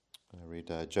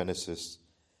read Genesis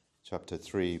chapter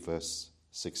 3, verse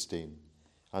 16.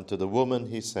 And to the woman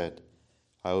he said,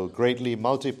 I will greatly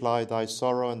multiply thy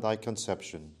sorrow and thy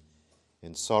conception.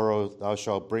 In sorrow thou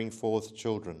shalt bring forth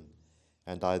children,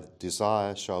 and thy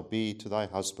desire shall be to thy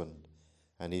husband,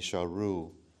 and he shall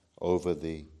rule over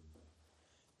thee.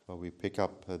 Well, we pick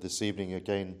up this evening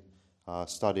again our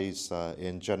studies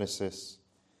in Genesis.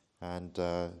 And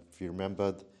if you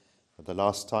remember the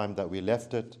last time that we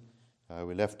left it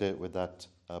with that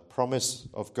promise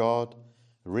of God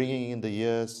ringing in the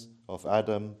ears of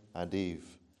Adam and Eve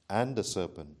and the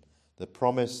serpent, the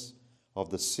promise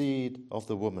of the seed of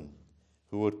the woman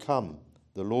who would come,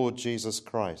 the Lord Jesus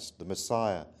Christ, the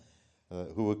Messiah,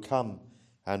 who would come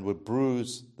and would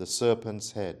bruise the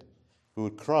serpent's head, who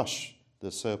would crush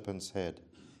the serpent's head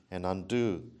and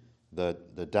undo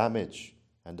the damage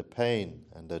and the pain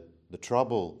and the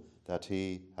trouble that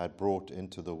he had brought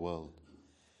into the world.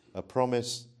 A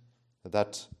promise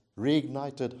that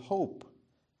reignited hope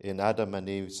in Adam and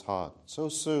Eve's heart. So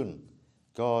soon,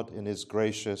 God in his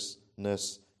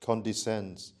graciousness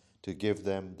condescends to give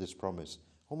them this promise.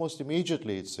 Almost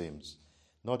immediately, it seems.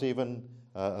 Not even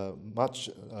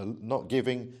not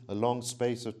giving a long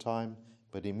space of time,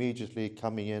 but immediately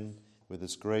coming in with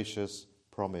this gracious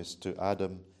promise to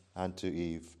Adam and to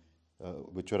Eve,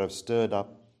 which would have stirred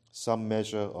up some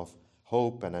measure of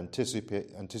hope and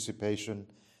anticipation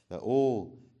that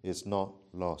all is not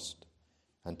lost.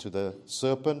 And to the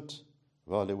serpent,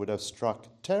 well, it would have struck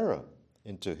terror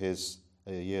into his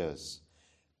ears.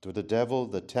 To the devil,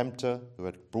 the tempter, who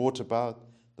had brought about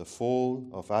the fall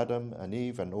of Adam and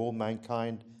Eve and all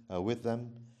mankind with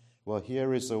them, well,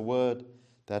 here is a word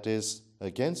that is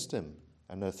against him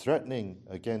and a threatening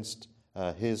against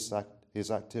his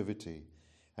activity.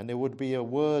 And it would be a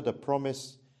word, a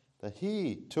promise that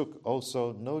he took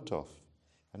also note of.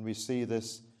 And we see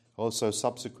this also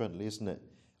subsequently, isn't it?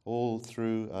 All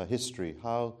through history,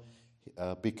 how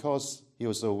because he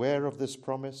was aware of this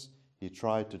promise, he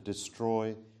tried to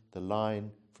destroy the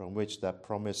line from which that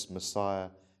promised Messiah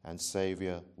and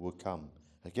Savior would come.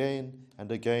 Again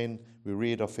and again, we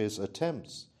read of his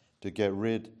attempts to get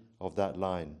rid of that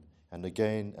line. And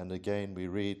again, we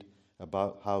read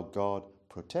about how God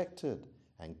protected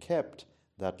and kept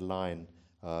that line,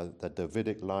 that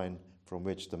Davidic line from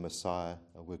which the Messiah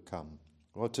would come.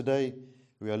 Well, today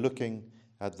we are looking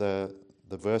at the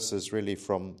verses really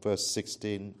from verse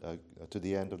 16 to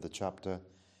the end of the chapter.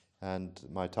 And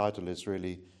my title is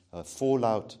really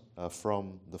Fallout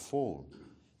from the Fall.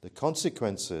 The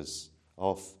consequences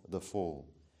of the fall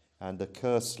and the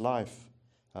cursed life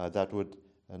that would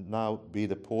now be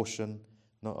the portion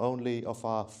not only of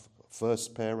our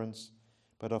first parents,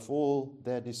 but of all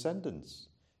their descendants,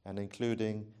 and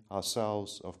including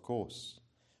ourselves, of course.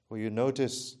 Well, you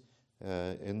notice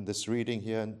in this reading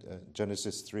here in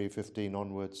Genesis 3:15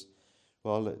 onwards,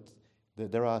 well,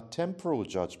 there are temporal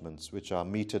judgments which are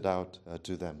meted out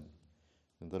to them.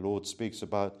 And the Lord speaks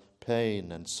about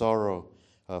pain and sorrow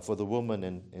for the woman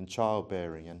in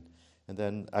childbearing, and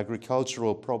then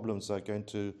agricultural problems are going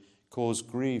to cause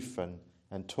grief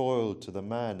and toil to the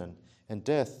man, and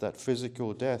death, that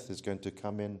physical death, is going to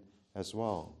come in as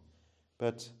well.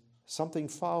 But something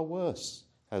far worse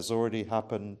has already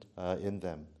happened in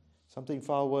them. Something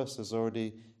far worse has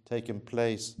already taken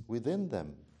place within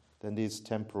them than these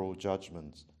temporal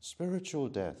judgments. Spiritual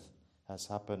death has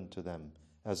happened to them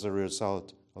as a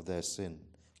result of their sin.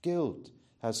 Guilt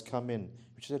has come in,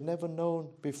 which they had never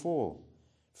known before.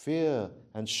 Fear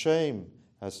and shame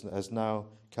has now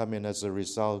come in as a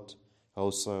result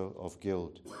also of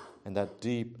guilt, and that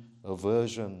deep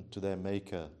aversion to their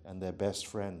Maker and their best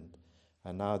friend.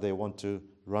 And now they want to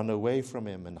run away from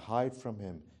him and hide from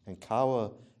him and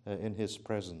cower in his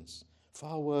presence.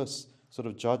 Far worse sort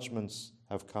of judgments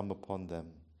have come upon them.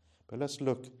 But let's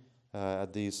look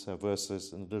at these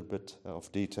verses in a little bit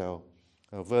of detail.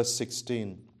 Verse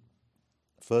 16.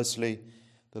 Firstly,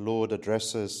 the Lord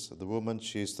addresses the woman.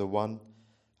 She's the one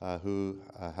who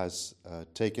has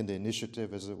taken the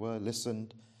initiative, as it were,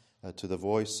 listened to the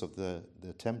voice of the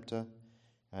tempter.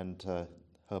 And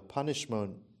her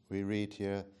punishment, we read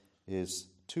here, is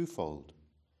twofold.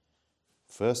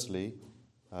 Firstly,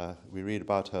 we read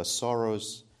about her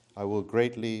sorrows. I will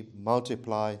greatly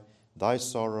multiply thy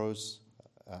sorrows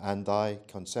and thy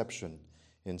conception.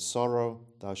 In sorrow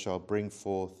thou shalt bring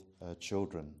forth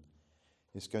children.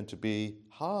 It's going to be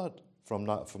hard from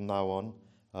now on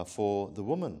for the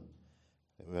woman,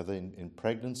 whether in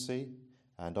pregnancy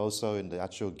and also in the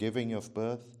actual giving of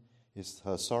birth.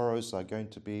 Her sorrows are going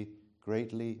to be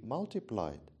greatly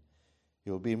multiplied. It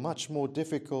will be much more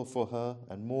difficult for her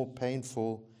and more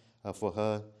painful for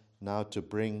her now to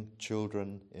bring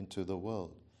children into the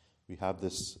world. We have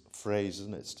this phrase,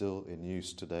 isn't it, still in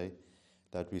use today,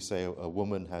 that we say a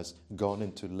woman has gone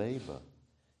into labor.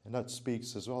 And that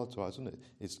speaks as well to us, isn't it?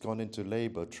 It's gone into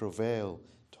labor, travail,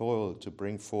 toil to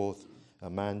bring forth a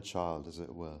man-child, as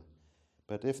it were.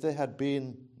 But if there had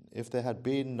been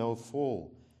no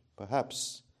fall,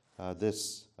 perhaps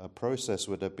this process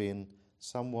would have been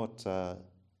somewhat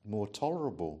more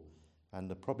tolerable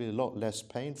and probably a lot less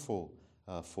painful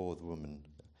for the woman.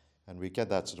 And we get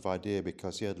that sort of idea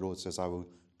because here the Lord says, I will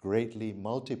greatly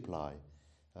multiply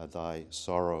thy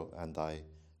sorrow and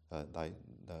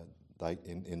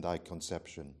in thy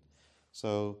conception.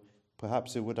 So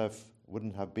perhaps it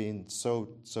wouldn't have been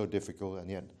so difficult, and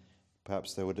yet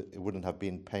perhaps it wouldn't have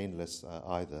been painless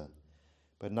either.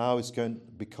 But now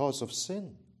because of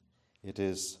sin, it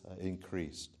is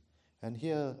increased. And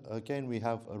here again we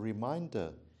have a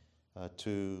reminder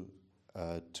to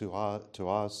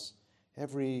us.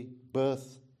 Every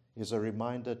birth is a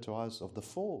reminder to us of the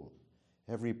fall.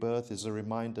 Every birth is a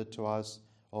reminder to us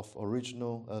of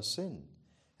original sin.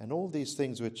 And all these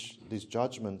things, these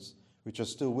judgments, which are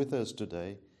still with us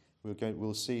today,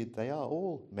 we'll see they are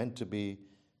all meant to be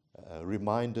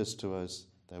reminders to us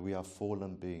that we are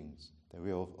fallen beings, that we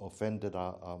have offended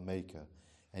our Maker,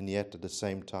 and yet at the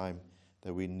same time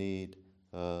that we need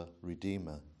a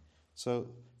Redeemer. So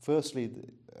firstly,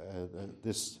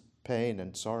 this pain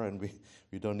and sorrow, and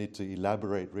we don't need to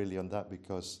elaborate really on that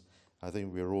because I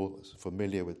think we're all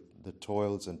familiar with the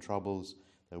toils and troubles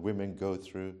that women go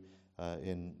through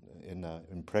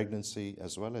in pregnancy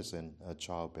as well as in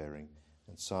childbearing,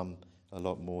 and some a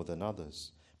lot more than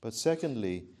others. But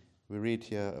secondly, we read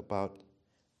here about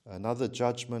another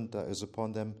judgment that is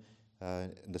upon them.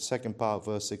 In the second part of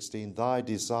verse 16, thy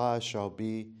desire shall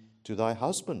be to thy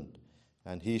husband,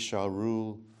 and he shall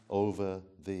rule over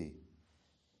thee.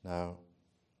 Now,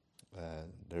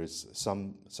 there's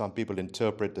some people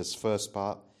interpret this first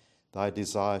part, thy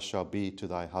desire shall be to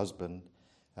thy husband,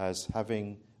 as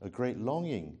having a great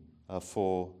longing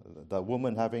for the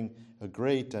woman, having a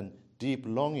great and deep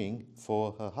longing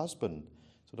for her husband,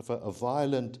 sort of a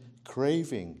violent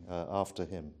craving after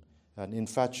him, an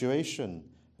infatuation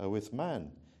with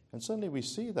man. And certainly we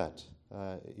see that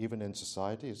even in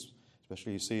societies,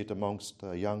 especially you see it amongst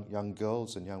young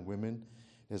girls and young women.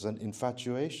 There's an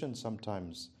infatuation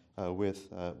sometimes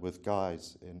with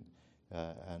guys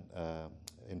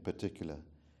in particular.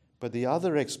 But the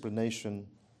other explanation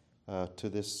to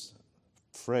this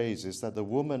phrase is that the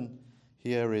woman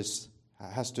here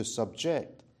has to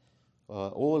subject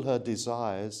all her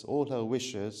desires, all her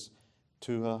wishes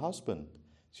to her husband.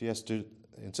 She has to,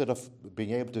 instead of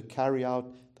being able to carry out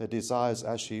the desires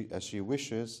as she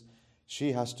wishes,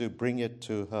 she has to bring it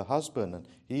to her husband, and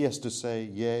he has to say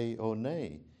yea or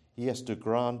nay. He has to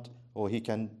grant or he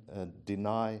can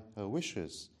deny her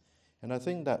wishes. And I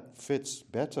think that fits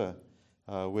better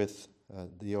with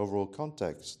the overall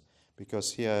context,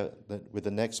 because here, with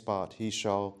the next part, he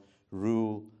shall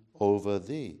rule over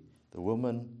thee. The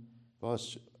woman,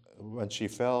 when she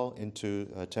fell into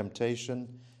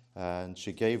temptation and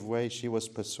she gave way, she was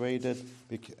persuaded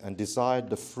and desired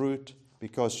the fruit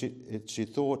because she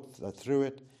thought that through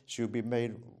it she would be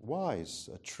made wise,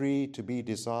 a tree to be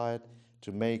desired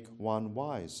to make one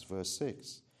wise, verse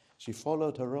 6. She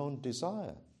followed her own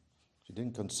desire. She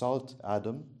didn't consult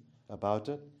Adam about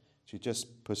it. She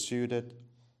just pursued it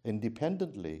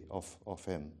independently of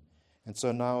him. And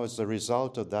so now, as a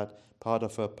result of that, part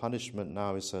of her punishment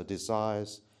now is her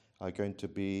desires are going to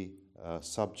be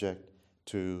subject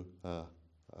to her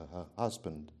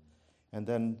husband. And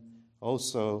then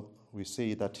also we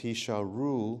see that he shall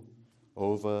rule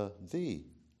over thee.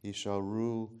 He shall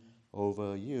rule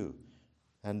over you.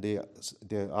 And the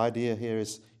idea here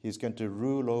is he's going to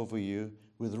rule over you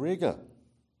with rigor.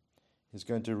 He's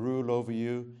going to rule over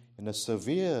you in a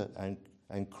severe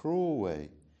and cruel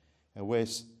way. And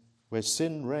where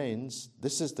sin reigns,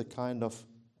 this is the kind of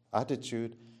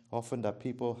attitude often that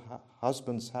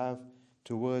husbands have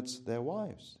towards their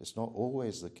wives. It's not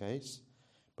always the case,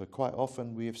 but quite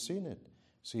often we have seen it.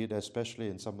 See it especially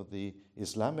in some of the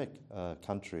Islamic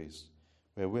countries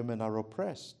where women are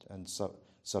oppressed and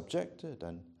subjected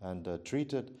and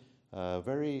treated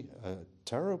very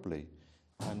terribly.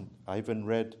 And I even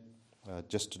read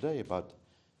just today about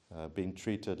being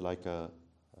treated like a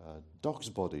dog's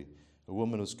body. A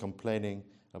woman was complaining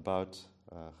about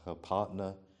her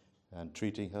partner and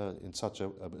treating her in such a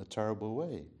terrible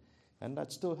way. And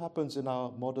that still happens in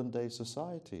our modern day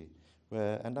society,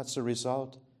 and that's a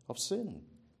result of sin.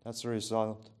 That's a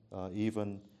result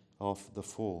even of the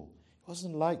fall. It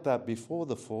wasn't like that before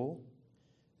the fall.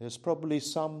 There's probably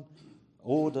some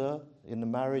order in the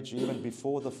marriage even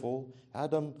before the fall.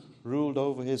 Adam ruled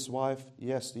over his wife,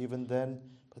 yes, even then,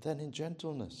 but then in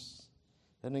gentleness,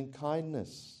 then in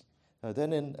kindness,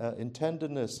 then in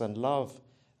tenderness and love,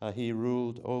 he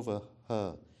ruled over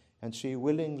her. And she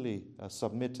willingly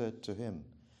submitted to him.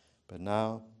 But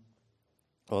now,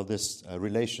 this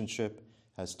relationship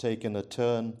has taken a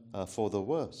turn for the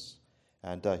worse.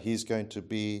 And he's going to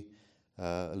be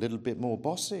a little bit more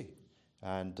bossy.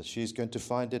 And she's going to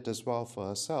find it as well for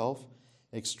herself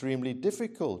extremely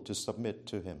difficult to submit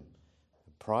to him.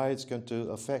 Pride's going to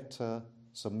affect her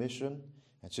submission,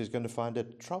 and she's going to find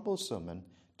it troublesome and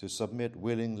to submit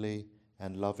willingly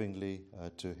and lovingly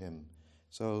to him.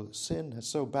 So sin has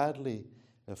so badly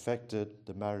affected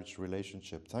the marriage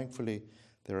relationship. Thankfully,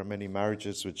 there are many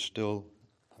marriages which still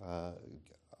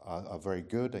are very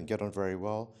good and get on very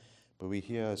well, but we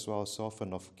hear as well so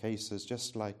often of cases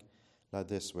just like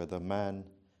this, where the man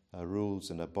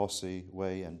rules in a bossy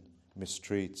way and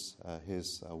mistreats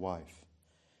his wife.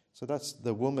 So that's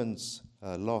the woman's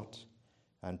lot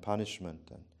and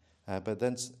punishment. But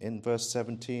then in verse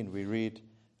 17 we read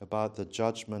about the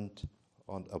judgment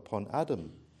upon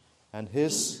Adam, and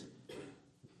his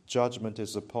judgment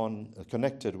is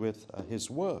connected with his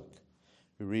work.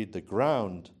 We read, the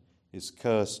ground is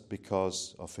cursed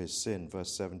because of his sin,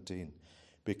 verse 17.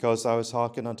 Because thou hast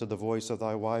hearkened unto the voice of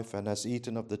thy wife, and hast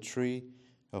eaten of the tree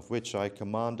of which I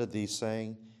commanded thee,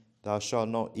 saying, thou shalt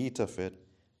not eat of it,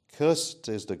 cursed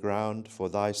is the ground for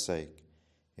thy sake.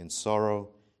 In sorrow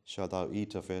shalt thou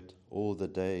eat of it all the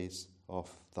days of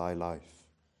thy life.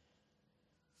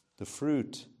 The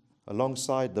fruit,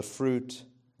 alongside the fruit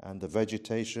and the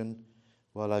vegetation,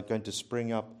 are going to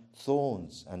spring up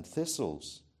thorns and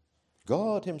thistles.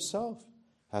 God himself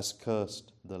has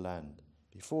cursed the land.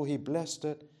 Before he blessed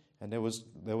it, and there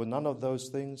were none of those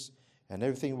things, and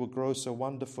everything will grow so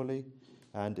wonderfully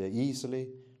and easily,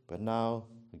 but now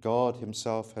God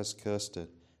himself has cursed it.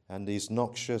 And these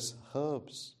noxious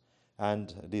herbs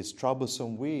and these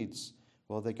troublesome weeds,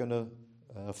 they're going to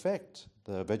affect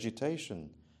the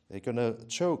vegetation. They're going to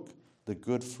choke the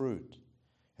good fruit.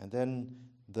 And then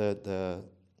the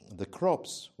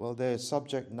crops, they're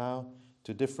subject now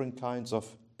to different kinds of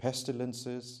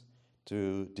pestilences,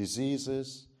 to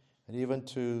diseases, and even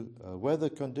to weather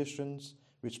conditions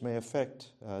which may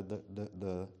affect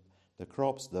the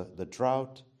crops, the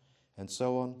drought, and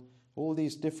so on. All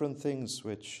these different things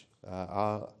which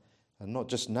are not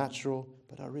just natural,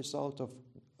 but are a result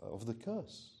of the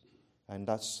curse. And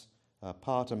that's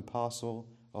part and parcel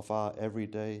of our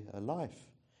everyday life.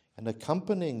 And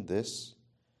accompanying this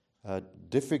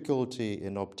difficulty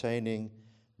in obtaining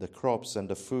the crops and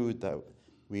the food that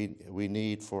we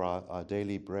need for our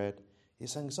daily bread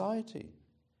is anxiety.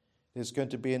 There's going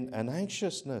to be an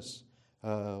anxiousness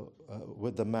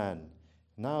with the man.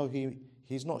 Now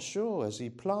he's not sure as he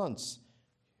plants.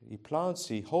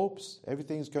 He hopes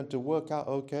everything's going to work out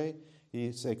okay.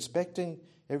 He's expecting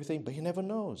everything, but he never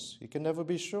knows. He can never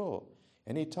be sure.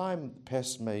 Anytime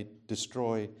pests may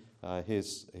destroy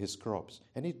his crops.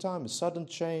 Anytime a sudden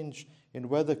change in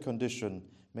weather condition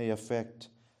may affect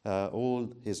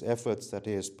all his efforts that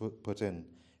he has put in.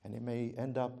 And it may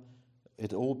end up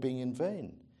it all being in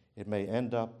vain. It may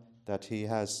end up that he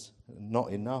has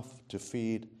not enough to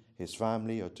feed his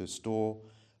family or to store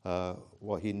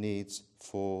what he needs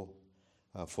for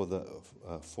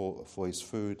his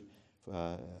food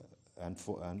and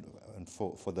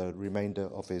for the remainder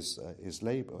of his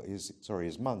labor,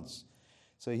 his months.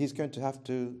 So he's going to have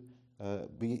to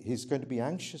he's going to be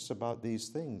anxious about these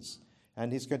things,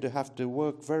 and he's going to have to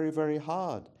work very, very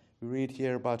hard. We read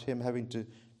here about him having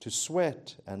to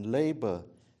sweat and labor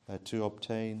to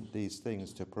obtain these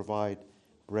things, to provide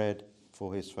bread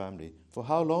for his family. For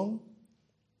how long?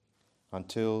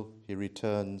 Until he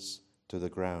returns to the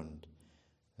ground.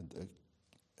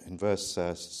 In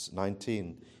verse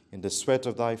 19, in the sweat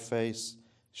of thy face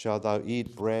shalt thou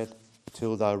eat bread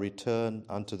till thou return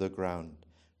unto the ground.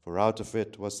 For out of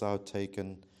it wast thou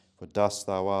taken, for dust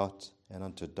thou art, and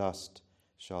unto dust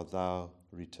shalt thou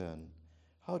return.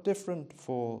 How different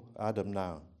for Adam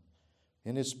now.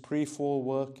 In his pre-fall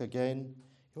work again,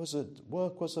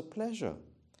 work was a pleasure.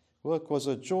 Work was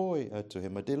a joy to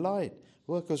him, a delight.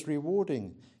 Work was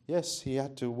rewarding. Yes, he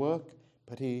had to work,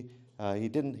 but he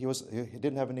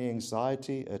didn't have any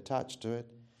anxiety attached to it.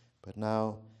 But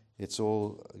now it's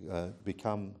all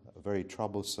become very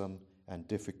troublesome and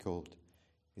difficult.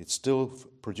 It still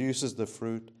produces the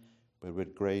fruit, but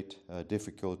with great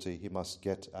difficulty he must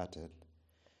get at it.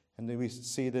 And then we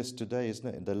see this today, isn't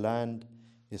it? The land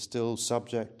is still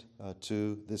subject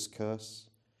to this curse.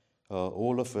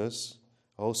 All of us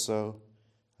also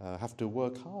have to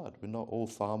work hard. We're not all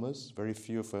farmers. Very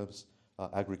few of us are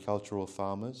agricultural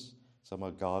farmers. Some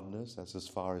are gardeners. That's as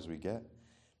far as we get.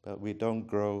 But we don't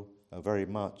grow very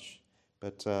much.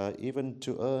 But even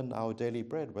to earn our daily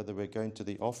bread, whether we're going to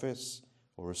the office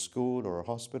or a school or a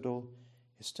hospital,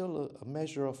 it's still a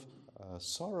measure of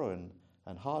sorrow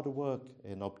and hard work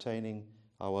in obtaining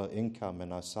our income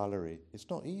and our salary. It's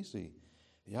not easy.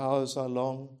 The hours are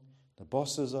long. The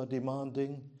bosses are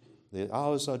demanding. The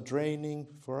hours are draining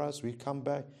for us. We come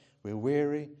back, we're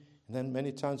weary, and then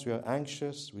many times we are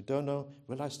anxious. We don't know,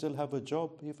 will I still have a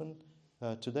job even?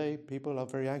 Today, people are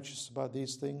very anxious about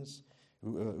these things.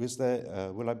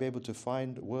 Will I be able to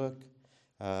find work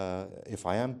if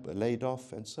I am laid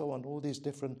off, and so on? All these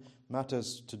different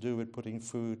matters to do with putting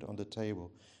food on the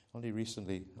table.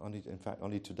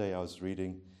 Only today I was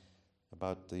reading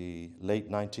about the late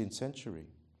 19th century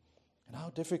and how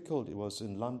difficult it was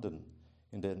in London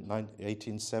in the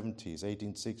 1870s,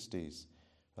 1860s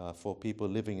for people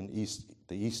living in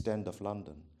the East End of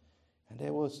London. And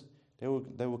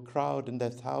they were crowd in their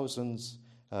thousands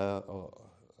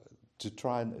to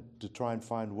try and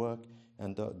find work,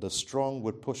 and the strong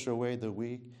would push away the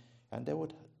weak, and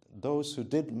those who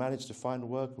did manage to find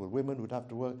work, well, women would have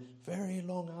to work very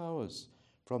long hours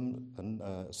from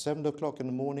 7 o'clock in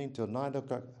the morning till 9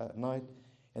 o'clock at night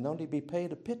and only be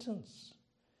paid a pittance.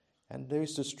 And they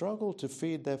used to struggle to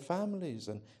feed their families,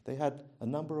 and they had a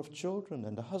number of children,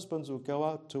 and the husbands would go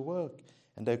out to work,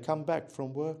 and they'd come back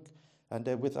from work, and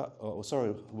would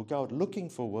go out looking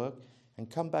for work and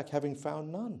come back having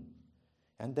found none.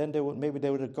 And then they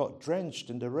would have got drenched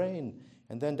in the rain,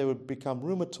 and then they would become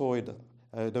rheumatoid.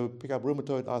 They would pick up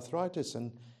rheumatoid arthritis,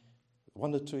 and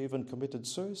one or two even committed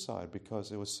suicide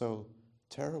because it was so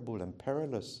terrible and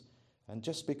perilous, and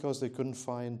just because they couldn't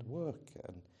find work.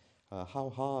 And how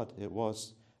hard it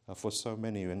was for so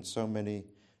many, and so many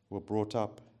were brought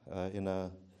up in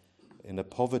a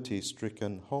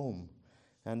poverty-stricken home.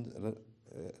 And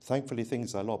thankfully,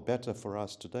 things are a lot better for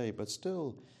us today, but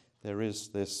still there is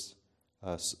this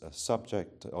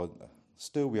subject, or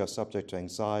still we are subject to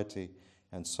anxiety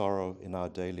and sorrow in our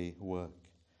daily work.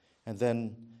 And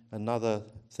then another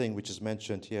thing which is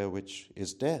mentioned here, which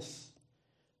is death.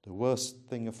 The worst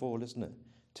thing of all, isn't it?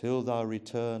 Till thou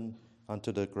return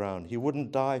unto the ground. He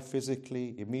wouldn't die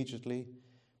physically, immediately,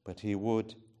 but he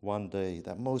would one day.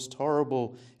 That most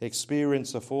horrible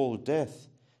experience of all, death,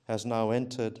 has now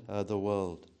entered the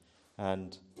world,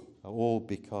 and all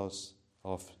because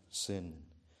of sin.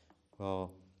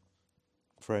 Well,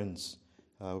 friends,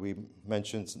 we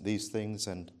mentioned these things,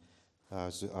 and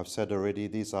as I've said already,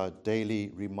 these are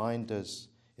daily reminders,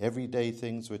 everyday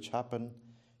things which happen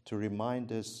to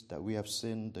remind us that we have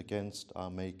sinned against our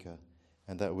Maker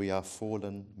and that we are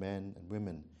fallen men and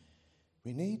women.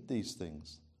 We need these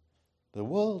things. The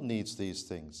world needs these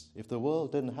things. If the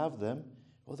world didn't have them,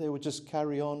 well, they would just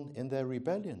carry on in their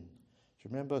rebellion. Do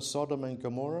you remember Sodom and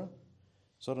Gomorrah?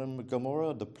 Sodom and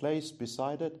Gomorrah, the place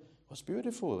beside it, was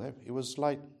beautiful. It was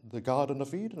like the Garden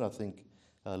of Eden, I think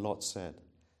Lot said.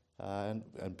 And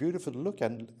beautiful to look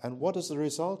at. And what is the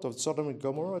result of Sodom and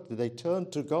Gomorrah? Did they turn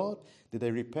to God? Did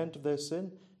they repent of their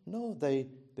sin? No, they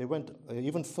went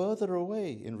even further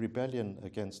away in rebellion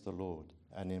against the Lord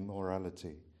and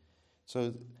immorality.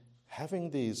 So having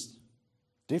these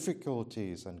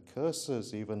difficulties and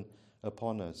curses even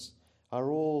upon us are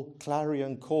all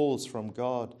clarion calls from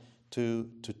God to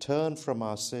turn from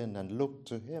our sin and look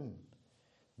to Him.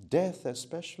 Death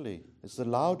especially is the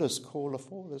loudest call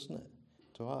of all, isn't it,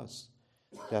 to us,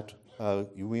 that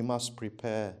we must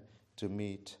prepare to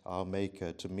meet our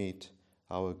Maker, to meet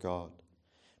our God.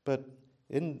 But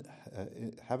in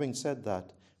having said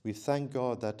that, we thank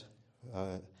God that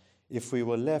if we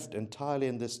were left entirely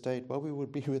in this state, well, we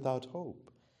would be without hope.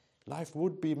 Life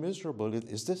would be miserable.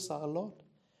 Is this our lot?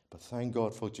 But thank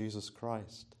God for Jesus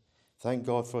Christ. Thank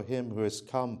God for Him who has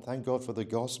come. Thank God for the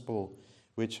gospel,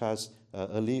 which has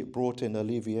brought in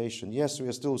alleviation. Yes, we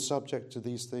are still subject to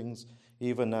these things,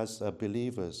 even as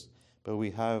believers, but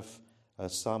we have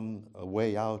some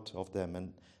way out of them,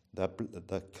 and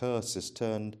the curse is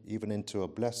turned even into a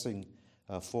blessing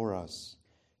for us.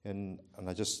 And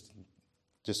I just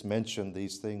mentioned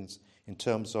these things in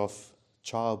terms of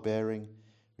childbearing.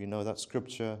 We know that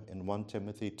scripture in 1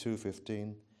 Timothy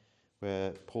 2:15,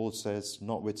 where Paul says,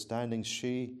 "Notwithstanding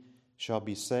she shall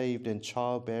be saved in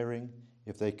childbearing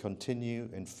if they continue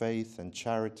in faith and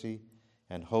charity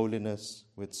and holiness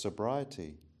with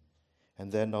sobriety."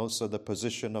 And then also the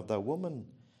position of that woman.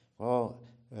 Well,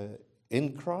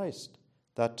 in Christ,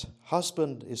 that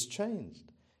husband is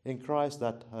changed. In Christ,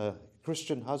 that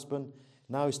Christian husband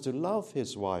now is to love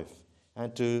his wife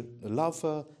and to love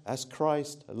her as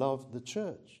Christ loved the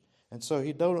church. And so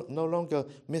he no longer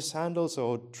mishandles her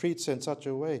or treats her in such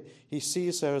a way. He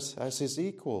sees her as his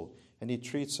equal, and he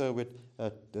treats her with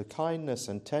the kindness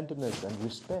and tenderness and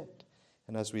respect.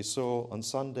 And as we saw on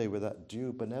Sunday, with that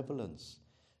due benevolence,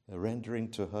 rendering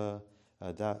to her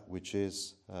that which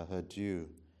is her due.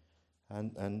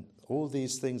 And all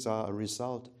these things are a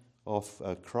result of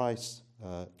Christ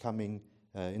coming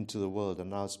into the world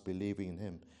and us believing in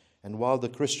him. And while the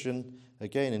Christian,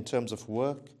 again, in terms of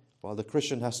work, while the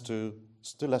Christian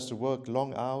still has to work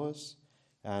long hours,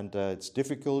 and it's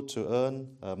difficult to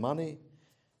earn money,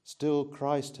 still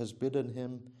Christ has bidden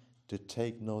him to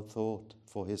take no thought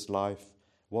for his life,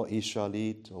 what he shall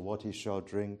eat, or what he shall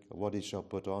drink, or what he shall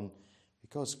put on,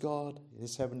 because God,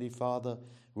 his heavenly Father,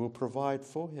 will provide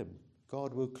for him.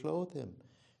 God will clothe him.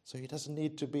 So he doesn't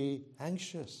need to be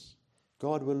anxious.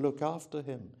 God will look after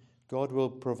him. God will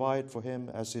provide for him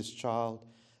as his child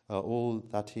all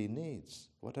that he needs.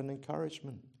 What an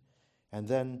encouragement. And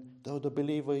then, though the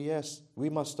believer, yes, we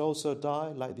must also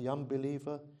die like the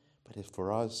unbeliever, but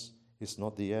for us, it's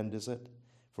not the end, is it?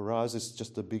 For us, it's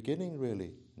just the beginning,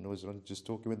 really. I was just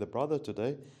talking with the brother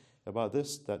today about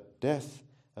this, that death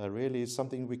really is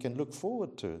something we can look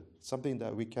forward to, something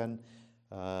that we can,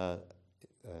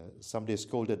 somebody has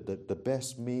called it the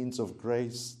best means of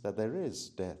grace that there is,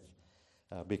 death,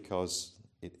 because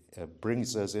it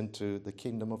brings us into the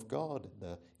kingdom of God.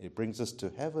 It brings us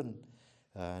to heaven,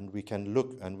 and we can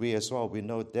look, and we as well, we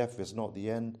know death is not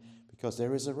the end, because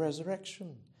there is a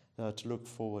resurrection to look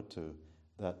forward to,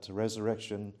 that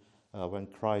resurrection when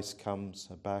Christ comes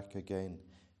back again.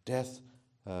 Death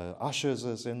ushers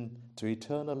us into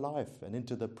eternal life and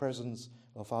into the presence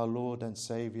of our Lord and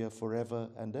Savior forever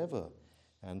and ever.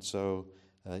 And so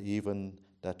even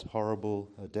that horrible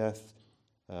death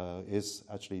is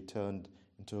actually turned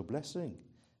into a blessing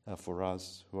for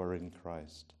us who are in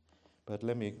Christ. But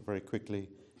let me very quickly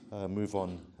move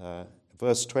on.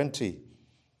 Verse 20,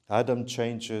 Adam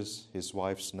changes his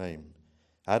wife's name.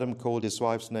 Adam called his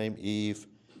wife's name Eve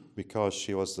because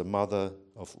she was the mother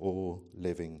of all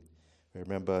living.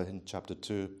 Remember in chapter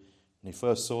 2, when he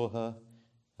first saw her,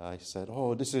 he said,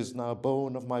 "Oh, this is now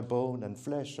bone of my bone and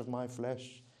flesh of my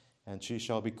flesh, and she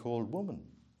shall be called woman."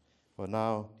 Well,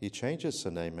 now he changes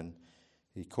her name, and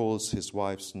he calls his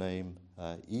wife's name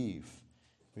Eve,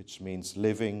 which means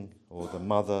living, or the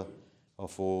mother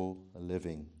of all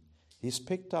living. He's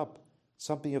picked up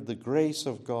something of the grace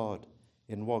of God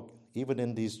even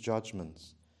in these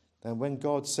judgments. And when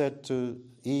God said to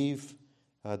Eve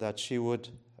that she would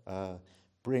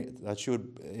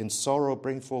in sorrow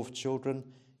bring forth children,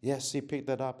 yes, he picked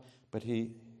that up, but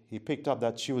he picked up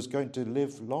that she was going to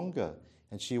live longer,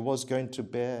 and she was going to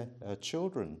bear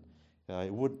children.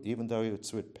 Even though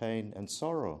it's with pain and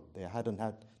sorrow, they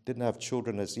didn't have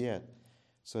children as yet.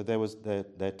 So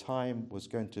their time was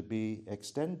going to be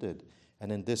extended,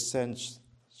 and in this sense,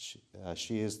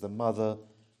 she is the mother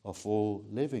of all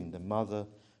living, the mother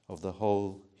of the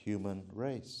whole human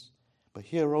race. But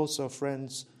here also,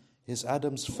 friends, is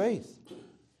Adam's faith.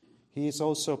 He is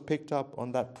also picked up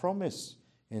on that promise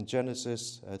in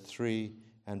Genesis 3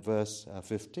 and verse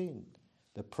 15,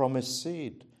 the promised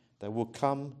seed that will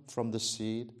come from the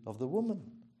seed of the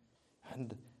woman.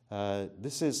 And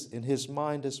this is in his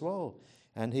mind as well.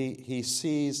 And he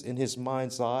sees in his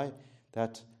mind's eye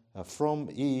that from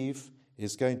Eve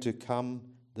is going to come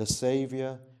the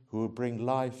Savior who will bring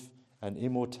life and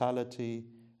immortality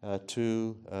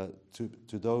to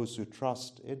those who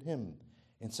trust in him.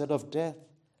 Instead of death,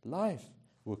 life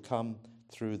will come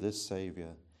through this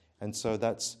Savior. And so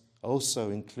that's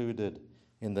also included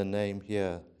in the name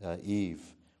here, Eve,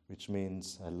 which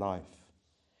means life.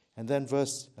 And then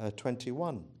verse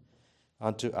 21,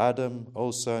 unto Adam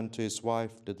also and to his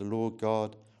wife did the Lord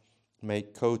God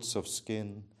make coats of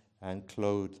skin and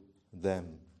clothe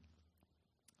them.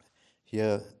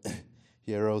 Here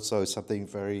also is something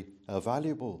very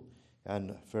valuable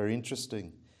and very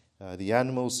interesting. The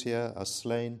animals here are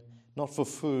slain not for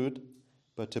food,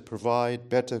 but to provide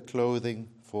better clothing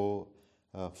for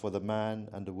the man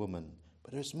and the woman.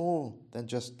 But there's more than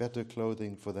just better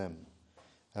clothing for them.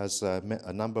 As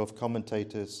a number of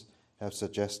commentators have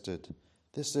suggested,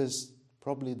 this is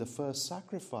probably the first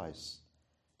sacrifice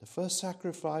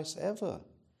ever.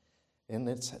 And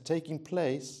it's taking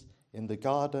place in the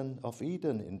Garden of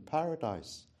Eden in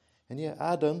paradise. And here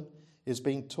Adam is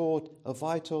being taught a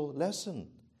vital lesson.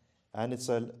 And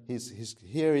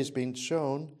he's being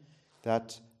shown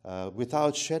that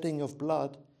without shedding of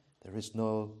blood, there is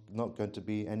not going to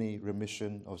be any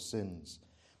remission of sins,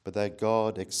 but that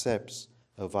God accepts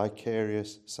a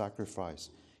vicarious sacrifice.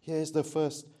 Here is the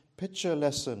first picture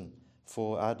lesson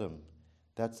for Adam,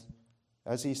 that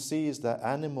as he sees that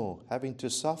animal having to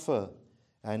suffer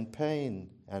and pain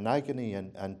and agony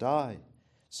and die,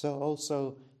 so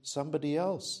also somebody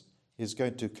else is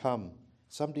going to come.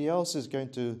 Somebody else is going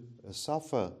to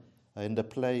suffer in the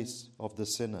place of the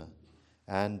sinner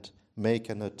and make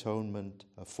an atonement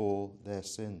for their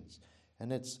sins.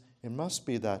 And it must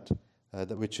be that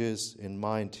which is in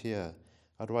mind here.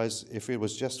 Otherwise, if it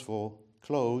was just for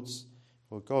clothes,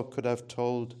 well, God could have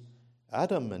told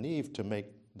Adam and Eve to make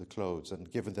the clothes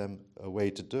and given them a way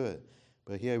to do it.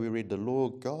 But here we read the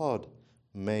Lord God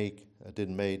made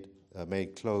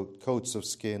coats of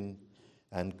skin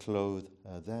and clothe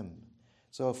them.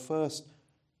 So a first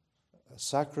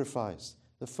sacrifice,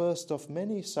 the first of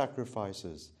many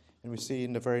sacrifices. And we see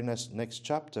in the very next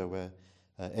chapter where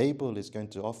Abel is going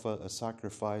to offer a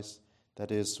sacrifice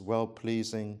that is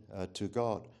well-pleasing to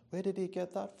God. Where did he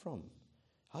get that from?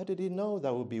 How did he know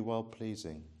that would be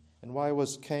well-pleasing? And why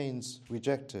was Cain's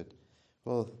rejected?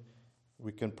 Well,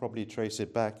 we can probably trace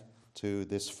it back to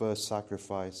this first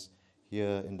sacrifice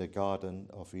here in the Garden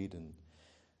of Eden.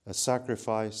 A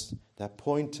sacrifice that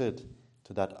pointed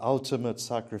to that ultimate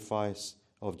sacrifice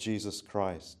of Jesus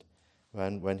Christ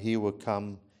when he would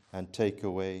come and take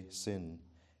away sin,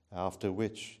 after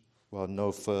which, well,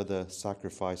 no further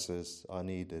sacrifices are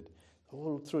needed.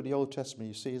 All through the Old Testament,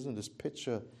 you see, isn't this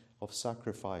picture of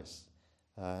sacrifice?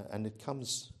 And it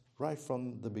comes right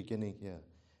from the beginning here,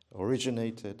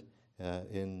 originated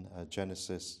in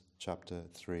Genesis chapter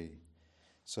 3.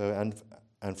 So,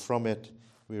 and from it,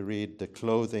 we read the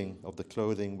clothing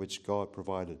which God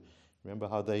provided. Remember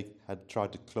how they had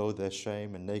tried to clothe their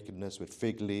shame and nakedness with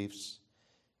fig leaves,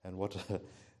 and what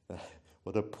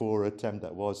a poor attempt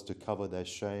that was to cover their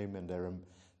shame and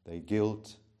their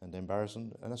guilt and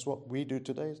embarrassment. And that's what we do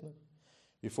today, isn't it?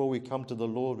 Before we come to the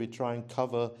Lord, we try and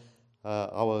cover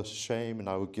our shame and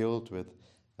our guilt with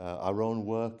our own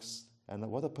works. And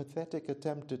what a pathetic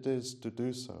attempt it is to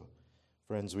do so.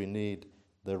 Friends, we need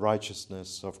the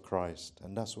righteousness of Christ,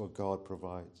 and that's what God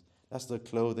provides. That's the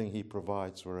clothing he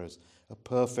provides for us, a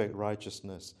perfect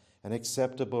righteousness, an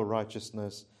acceptable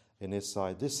righteousness in his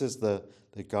sight. This is the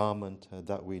garment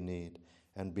that we need.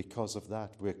 And because of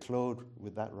that, we're clothed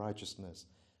with that righteousness.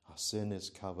 Our sin is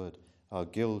covered, our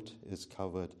guilt is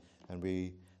covered, and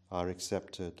we are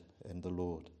accepted in the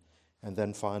Lord. And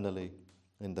then finally,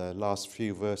 in the last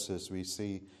few verses, we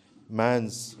see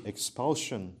man's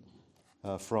expulsion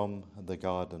from the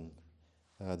garden.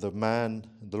 The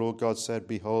Lord God said,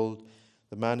 "Behold,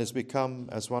 the man is become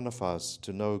as one of us,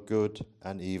 to know good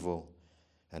and evil.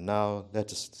 And now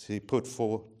lest he put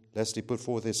forth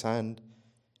his hand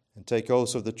and take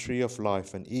also of the tree of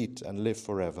life and eat and live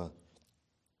forever."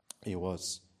 He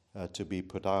was to be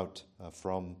put out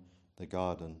from the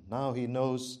garden. Now he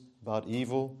knows about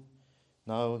evil.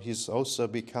 Now he's also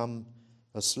become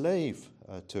a slave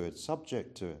to it,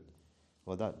 subject to it.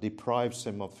 Well, that deprives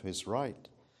him of his right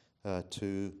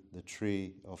to the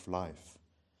tree of life.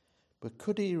 But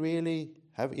could he really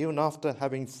have, even after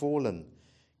having fallen,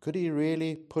 could he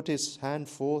really put his hand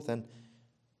forth and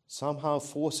somehow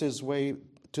force his way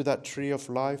to that tree of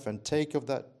life and take of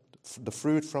that the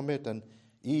fruit from it and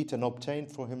eat and obtain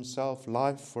for himself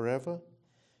life forever?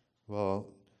 Well,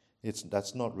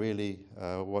 that's not really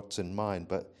what's in mind,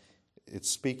 but it's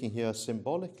speaking here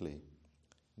symbolically.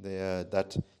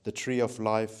 That the tree of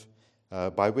life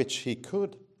by which he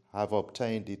could have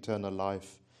obtained eternal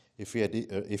life if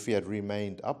he had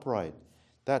remained upright,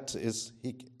 that is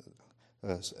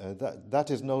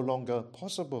no longer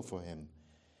possible for him.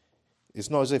 It's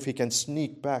not as if he can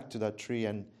sneak back to that tree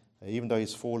and, even though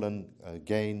he's fallen,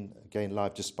 gain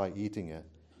life just by eating it.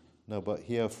 No, but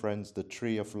here, friends, the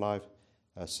tree of life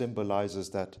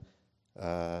symbolizes that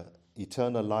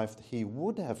eternal life he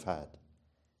would have had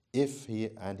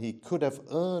and he could have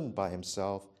earned by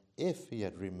himself if he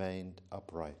had remained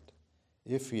upright,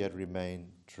 if he had remained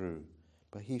true.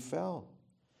 But he fell.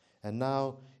 And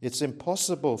now it's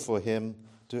impossible for him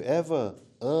to ever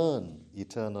earn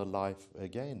eternal life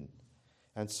again.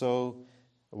 And so,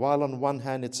 while on one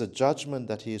hand it's a judgment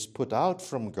that he is put out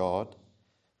from God,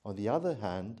 on the other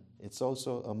hand, it's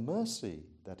also a mercy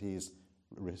that he is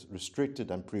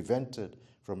restricted and prevented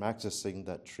from accessing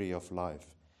that tree of life.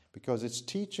 Because it's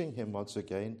teaching him once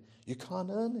again, you can't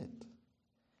earn it.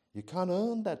 You can't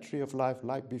earn that tree of life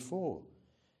like before.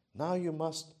 Now you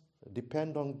must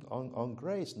depend on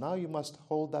grace. Now you must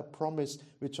hold that promise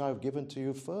which I've given to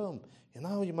you firm. And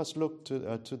now you must look to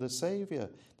the Savior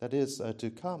that is to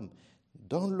come.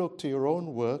 Don't look to your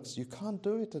own works. You can't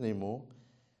do it anymore.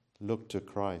 Look to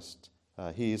Christ.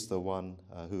 He is the one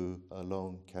who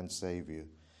alone can save you.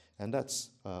 And that's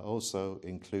also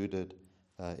included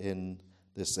in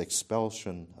this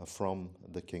expulsion from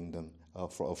the kingdom,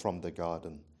 from the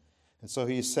garden. And so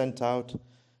he is sent out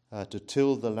to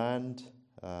till the land,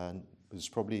 and was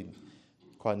probably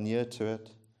quite near to it.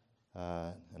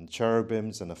 And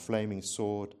cherubims and a flaming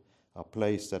sword are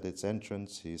placed at its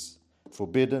entrance. He's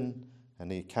forbidden,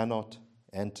 and he cannot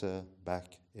enter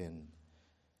back in.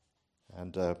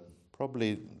 And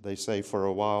probably, they say, for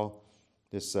a while,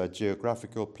 this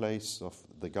geographical place of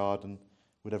the garden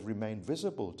would have remained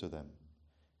visible to them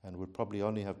and would probably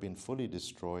only have been fully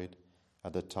destroyed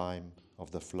at the time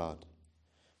of the flood.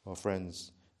 Well,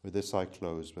 friends, with this I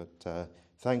close, but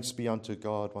thanks be unto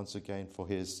God once again for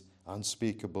his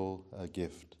unspeakable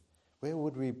gift. Where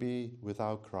would we be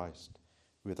without Christ,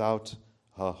 without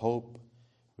our hope,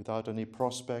 without any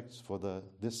prospects for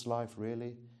this life,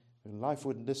 really?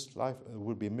 This life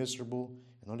would be miserable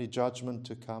and only judgment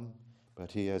to come,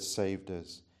 but he has saved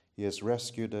us. He has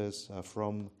rescued us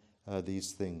from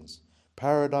these things.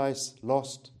 Paradise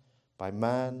lost by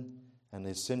man and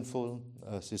his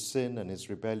sin and his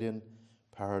rebellion.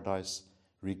 Paradise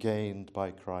regained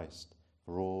by Christ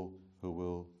for all who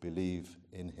will believe